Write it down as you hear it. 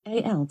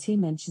ALT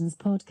Mentions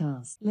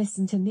podcast.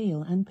 Listen to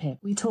Neil and Pip.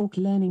 We talk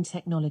learning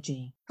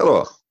technology.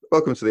 Hello,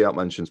 welcome to the ALT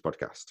Mentions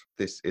podcast.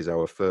 This is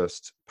our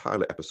first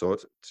pilot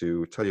episode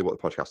to tell you what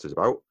the podcast is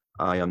about.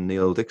 I am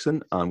Neil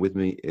Dixon, and with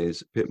me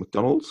is Pip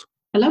McDonald.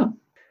 Hello.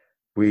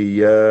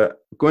 We are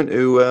going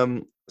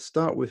to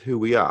start with who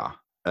we are.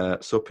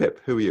 So Pip,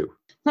 who are you?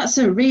 That's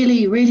a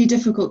really, really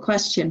difficult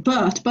question,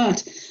 but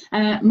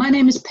my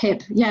name is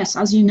Pip, yes,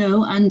 as you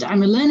know, and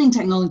I'm a learning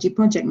technology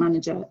project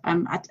manager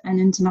at an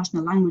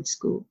international language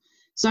school.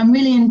 So I'm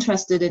really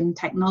interested in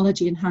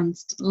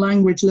technology-enhanced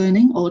language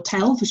learning, or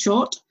TEL for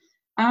short.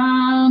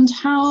 And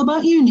how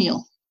about you,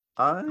 Neil?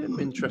 I'm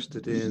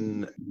interested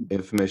in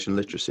information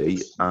literacy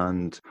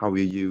and how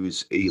you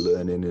use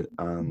e-learning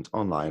and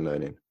online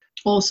learning.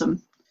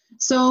 Awesome.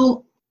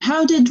 So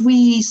how did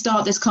we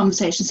start this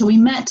conversation? So we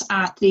met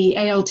at the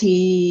ALT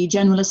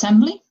General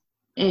Assembly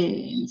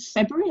in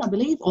February, I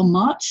believe, or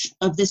March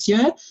of this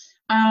year.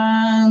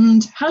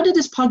 And how did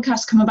this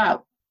podcast come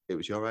about? It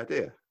was your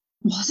idea.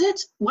 Was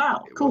it?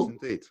 Wow, It cool. was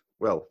indeed.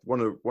 Well, one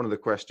of the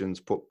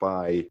questions put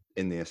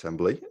in the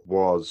assembly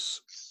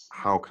was,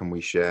 how can we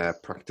share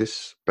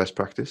best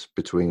practice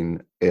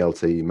between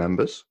ALT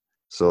members?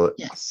 So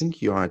Yes. I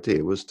think your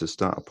idea was to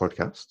start a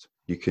podcast.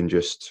 You can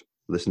just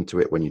listen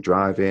to it when you're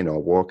driving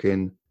or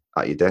walking,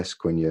 at your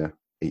desk when you're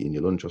eating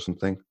your lunch or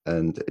something,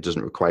 and it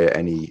doesn't require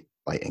any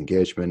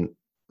engagement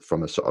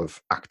from a sort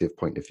of active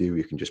point of view.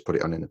 You can just put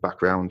it on in the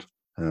background.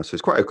 So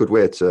it's quite a good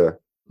way to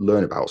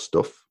learn about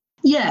stuff.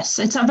 Yes,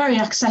 it's very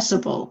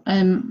accessible,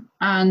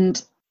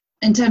 and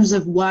in terms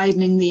of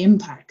widening the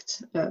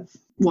impact of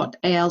what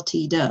ALT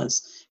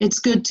does, it's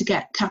good to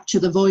capture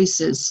the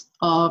voices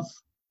of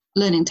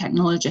learning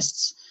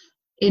technologists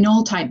in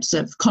all types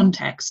of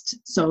context.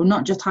 So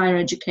not just higher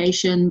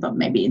education, but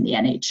maybe in the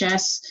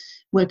NHS,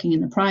 working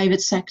in the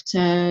private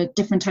sector,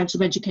 different types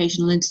of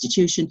educational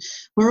institution.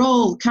 We're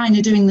all kind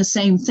of doing the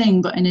same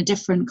thing, but in a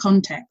different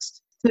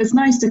context. So it's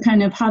nice to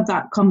kind of have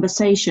that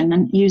conversation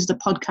and use the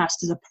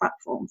podcast as a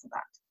platform for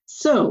that.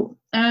 So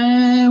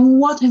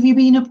what have you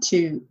been up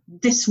to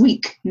this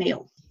week,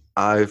 Neil?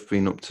 I've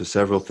been up to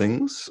several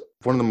things.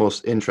 One of the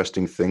most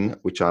interesting things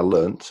which I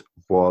learnt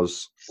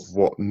was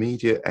what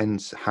media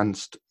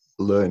enhanced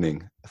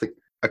learning.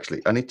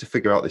 Actually, I need to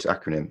figure out this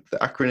acronym. The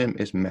acronym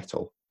is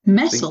METAL.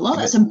 METAL? Oh,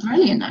 that's a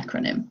brilliant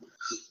acronym.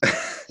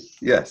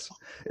 Yes.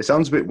 It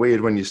sounds a bit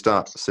weird when you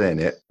start saying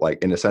it,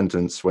 like in a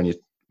sentence when you're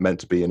meant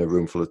to be in a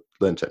room full of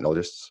learning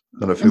technologists,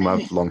 none of whom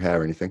have long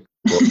hair or anything.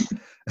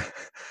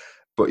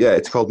 But yeah,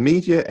 it's called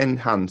Media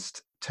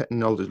Enhanced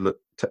Technology.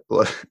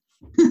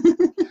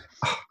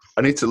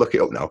 I need to look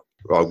it up now.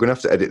 Well, I'm going to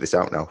have to edit this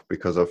out now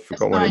because I've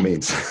forgotten what it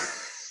means.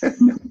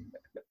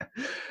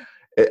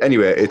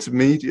 Anyway, it's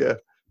media.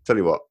 Tell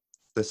you what,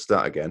 let's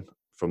start again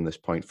from this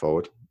point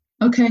forward.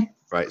 Okay.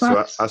 Right,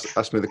 so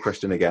ask me the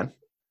question again.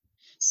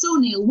 So,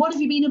 Neil, what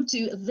have you been up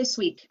to this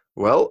week?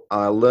 Well,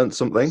 I learned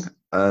something,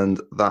 and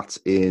that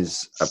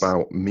is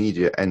about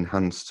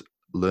media-enhanced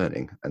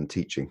learning and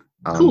teaching.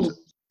 And cool.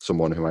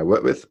 Someone who I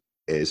work with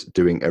is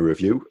doing a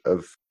review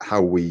of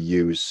how we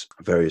use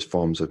various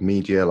forms of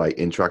media, like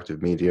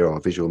interactive media or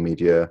visual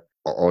media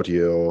or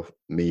audio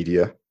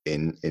media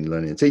in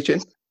learning and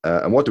teaching.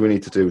 And what do we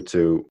need to do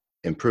to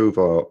improve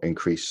or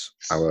increase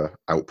our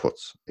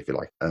outputs, if you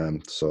like.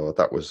 So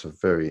that was a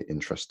very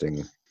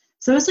interesting.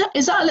 So is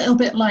that a little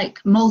bit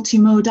like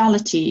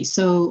multimodality?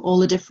 So all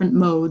the different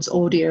modes,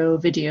 audio,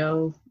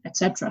 video,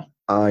 etc.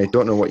 I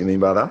don't know what you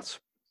mean by that,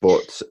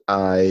 but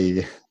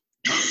I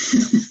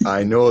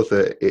know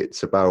that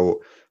it's about,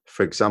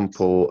 for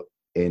example,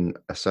 in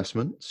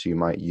assessments, you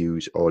might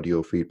use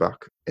audio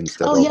feedback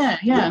instead of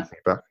written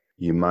feedback.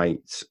 You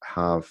might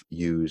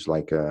use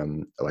like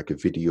a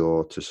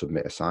video to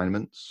submit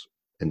assignments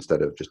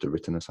instead of just a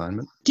written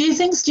assignment. Do you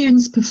think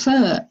students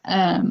prefer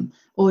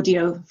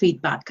audio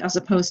feedback as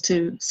opposed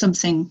to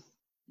something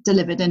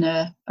delivered in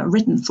a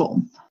written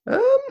form?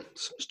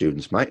 Some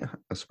students might.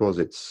 I suppose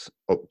it's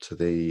up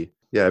to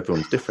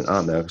everyone's different,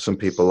 aren't they? Some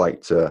people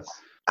like to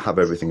have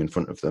everything in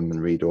front of them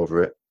and read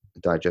over it,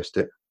 digest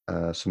it.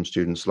 Some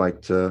students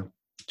like to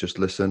just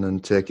listen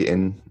and take it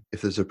in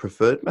if there's a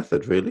preferred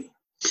method, really.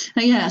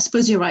 Yeah, I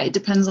suppose you're right. It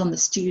depends on the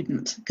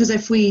student. Because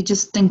if we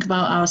just think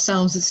about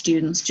ourselves as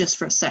students just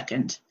for a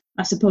second,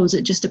 I suppose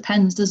it just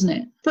depends, doesn't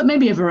it? But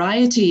maybe a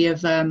variety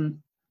of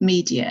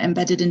media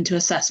embedded into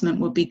assessment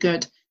would be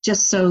good,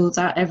 just so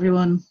that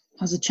everyone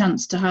has a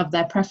chance to have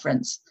their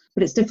preference.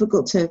 But it's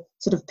difficult to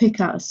sort of pick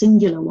out a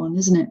singular one,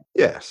 isn't it?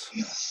 Yes.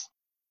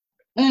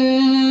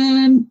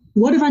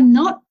 What have I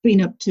not been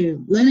up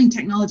to, learning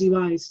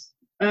technology-wise?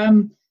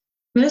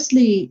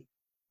 Firstly,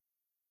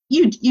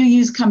 you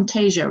use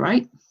Camtasia,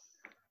 right?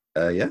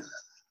 Yeah.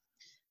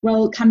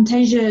 Well,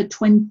 Camtasia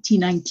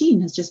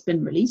 2019 has just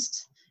been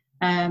released,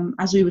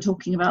 as we were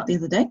talking about the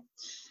other day.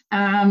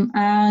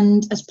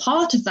 And as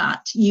part of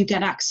that, you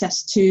get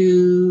access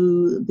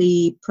to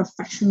the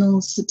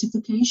professional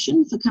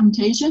certification for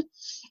Camtasia.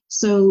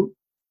 So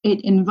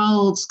it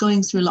involves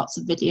going through lots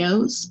of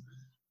videos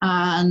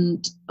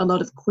and a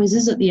lot of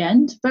quizzes at the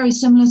end, very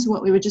similar to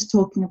what we were just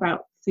talking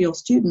about for your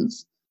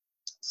students.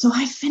 So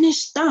I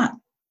finished that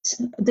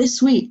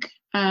this week.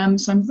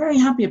 So I'm very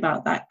happy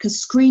about that,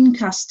 because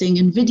screencasting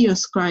and video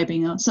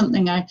scribing are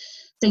something I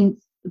think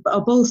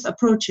are both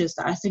approaches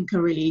that I think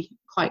are really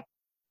quite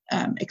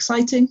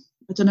exciting.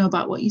 I don't know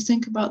about what you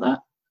think about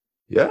that.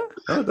 Yeah,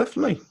 no,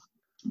 definitely.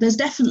 There's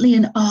definitely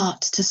an art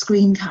to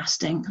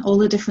screencasting, all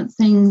the different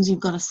things you've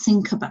got to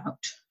think about.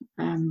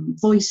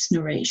 Voice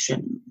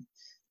narration,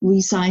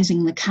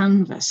 resizing the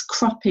canvas,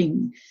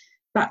 cropping,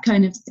 that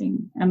kind of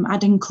thing,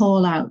 adding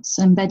call-outs,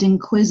 embedding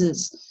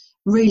quizzes,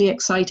 really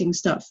exciting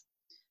stuff.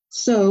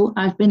 So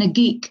I've been a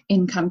geek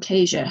in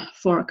Camtasia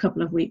for a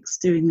couple of weeks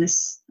doing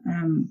this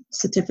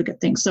certificate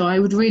thing. So I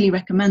would really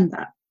recommend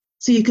that.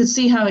 So you could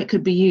see how it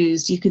could be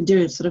used. You can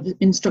do sort of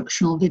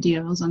instructional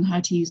videos on how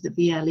to use the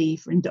VLE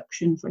for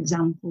induction, for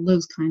example,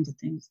 those kinds of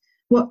things.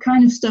 What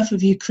kind of stuff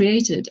have you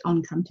created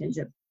on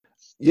Camtasia?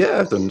 Yeah,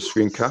 I've done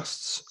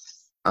screencasts.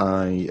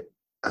 I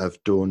have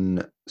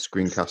done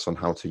screencasts on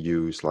how to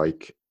use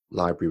like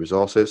library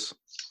resources.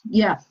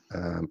 Yeah.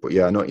 But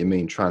yeah, I know what you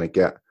mean. Trying to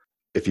get,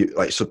 if you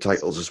like,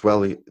 subtitles as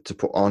well to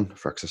put on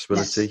for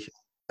accessibility,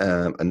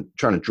 yes. And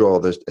trying to draw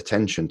the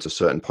attention to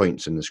certain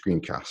points in the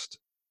screencast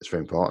is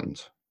very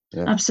important.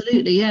 Yeah.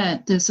 Absolutely, yeah.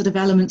 There's sort of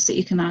elements that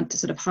you can add to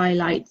sort of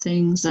highlight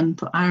things and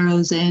put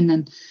arrows in,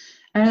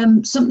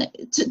 and something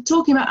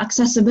talking about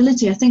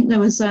accessibility. I think there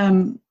was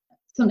something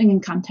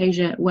in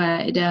Camtasia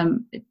where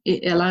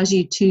it allows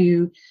you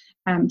to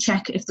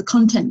check if the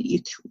content that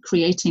you're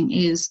creating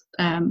is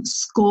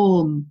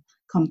SCORM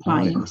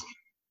compliant,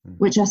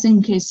 which I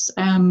think is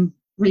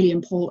really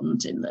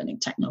important in learning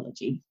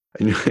technology.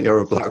 And you're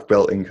a black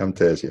belt in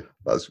Camtasia.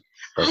 That's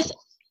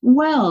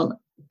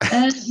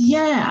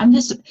yeah. I'm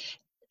just.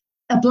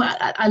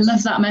 I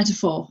love that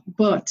metaphor,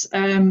 but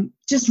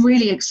just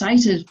really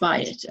excited by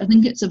it. I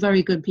think it's a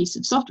very good piece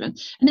of software,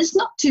 and it's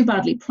not too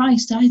badly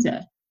priced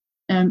either,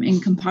 in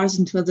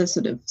comparison to other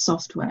sort of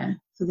software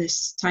for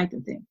this type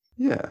of thing.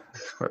 Yeah,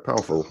 it's quite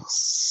powerful.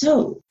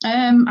 So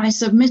I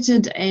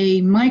submitted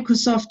a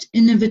Microsoft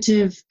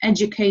Innovative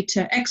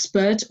Educator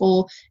Expert,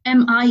 or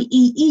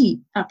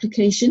MIEE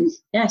application.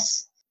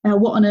 Yes.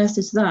 What on earth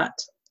is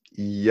that?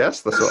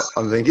 Yes, that's what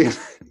I'm thinking.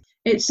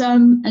 It's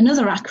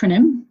another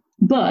acronym.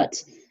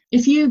 But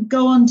if you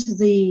go onto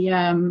the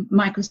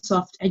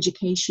Microsoft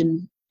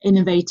Education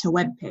Innovator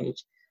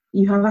webpage,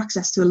 you have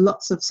access to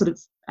lots of sort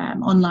of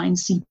online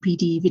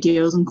CPD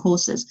videos and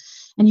courses,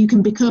 and you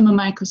can become a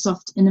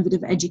Microsoft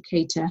Innovative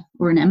Educator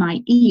or an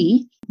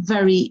MIE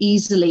very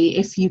easily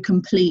if you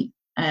complete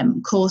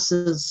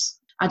courses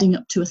adding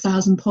up to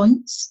 1,000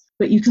 points.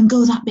 But you can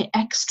go that bit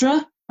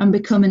extra and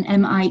become an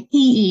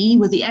MIEE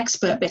with the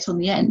expert bit on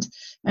the end,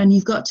 and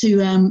you've got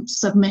to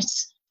submit.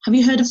 Have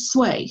you heard of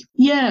Sway?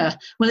 Yeah,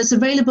 well, it's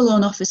available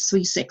on Office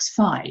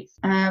 365.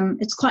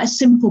 It's quite a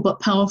simple but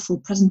powerful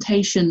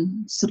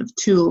presentation sort of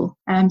tool.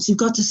 So you've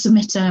got to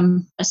submit a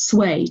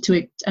Sway to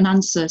it and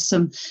answer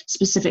some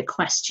specific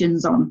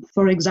questions on,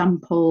 for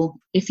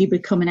example, if you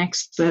become an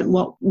expert,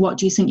 what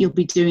do you think you'll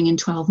be doing in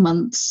 12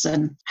 months,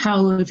 and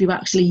how have you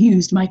actually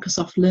used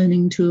Microsoft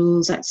Learning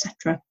Tools,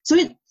 etc. So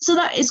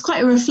that is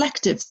quite a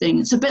reflective thing.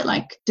 It's a bit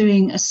like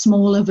doing a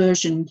smaller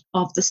version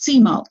of the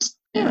CMALT.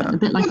 Yeah, a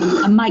bit like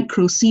a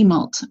micro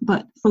CMALT,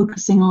 but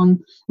focusing on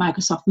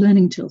Microsoft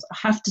Learning Tools. I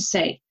have to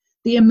say,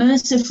 the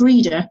Immersive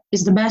Reader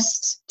is the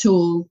best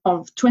tool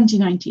of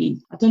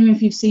 2019. I don't know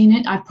if you've seen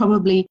it. I've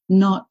probably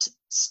not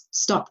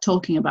stopped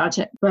talking about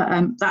it, but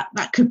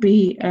that could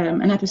be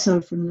an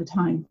episode for another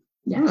time.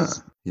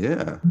 Yes.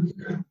 Yeah.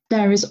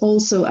 There is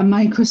also a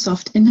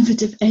Microsoft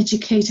Innovative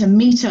Educator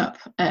meetup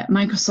at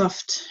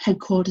Microsoft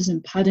headquarters in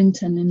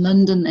Paddington in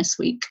London this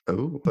week. Oh, I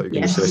thought you were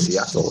going to say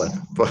Seattle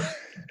then. But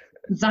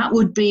that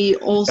would be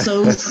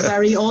also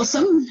very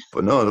awesome.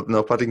 But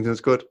no,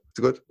 Paddington's good. It's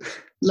good.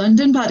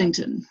 London,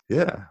 Paddington.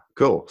 Yeah,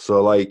 cool.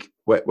 So, like,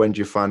 when do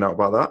you find out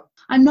about that?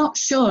 I'm not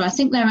sure. I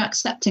think they're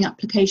accepting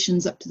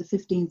applications up to the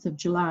 15th of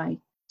July.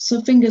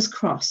 So fingers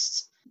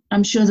crossed.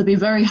 I'm sure they'll be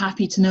very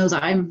happy to know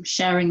that I'm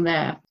sharing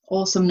their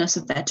awesomeness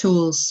of their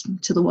tools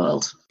to the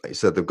world. Like you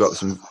said, they've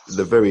got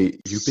they're very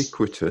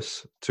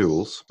ubiquitous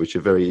tools, which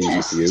are very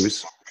easy to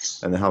use.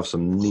 And they have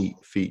some neat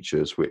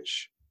features,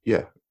 which,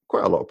 yeah,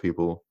 quite a lot of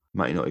people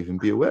might not even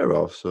be aware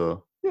of.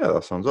 So, yeah,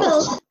 that sounds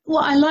awesome.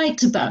 What I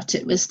liked about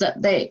it was that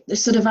they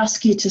sort of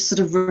ask you to sort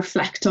of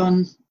reflect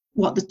on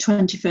what the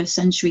 21st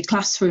century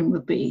classroom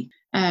would be,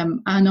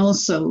 and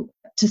also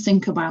to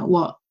think about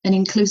what an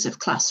inclusive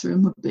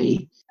classroom would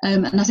be.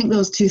 And I think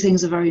those two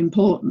things are very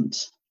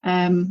important.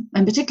 And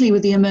particularly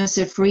with the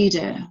Immersive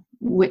Reader,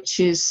 which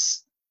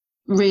is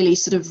really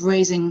sort of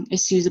raising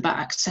issues about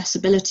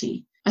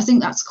accessibility. I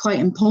think that's quite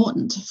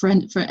important for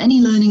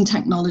any learning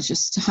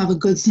technologist to have a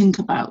good think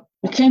about.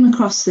 I came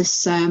across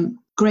this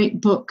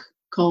great book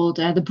called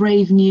The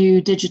Brave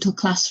New Digital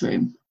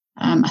Classroom.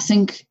 I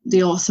think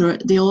the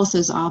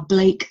authors are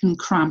Blake and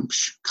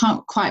Crampsh.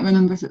 Can't quite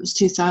remember if it was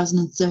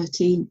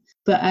 2013,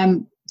 but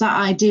that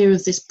idea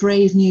of this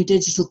brave new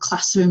digital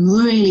classroom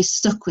really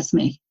stuck with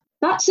me.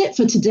 That's it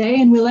for today,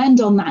 and we'll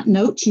end on that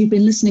note. You've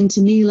been listening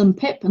to Neil and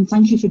Pip, and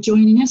thank you for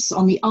joining us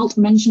on the Alt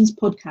Mentions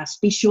podcast.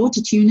 Be sure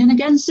to tune in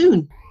again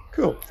soon.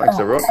 Cool. Thanks,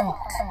 everyone. Alt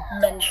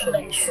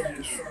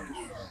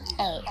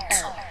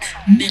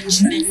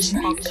Mentions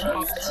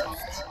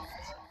podcast.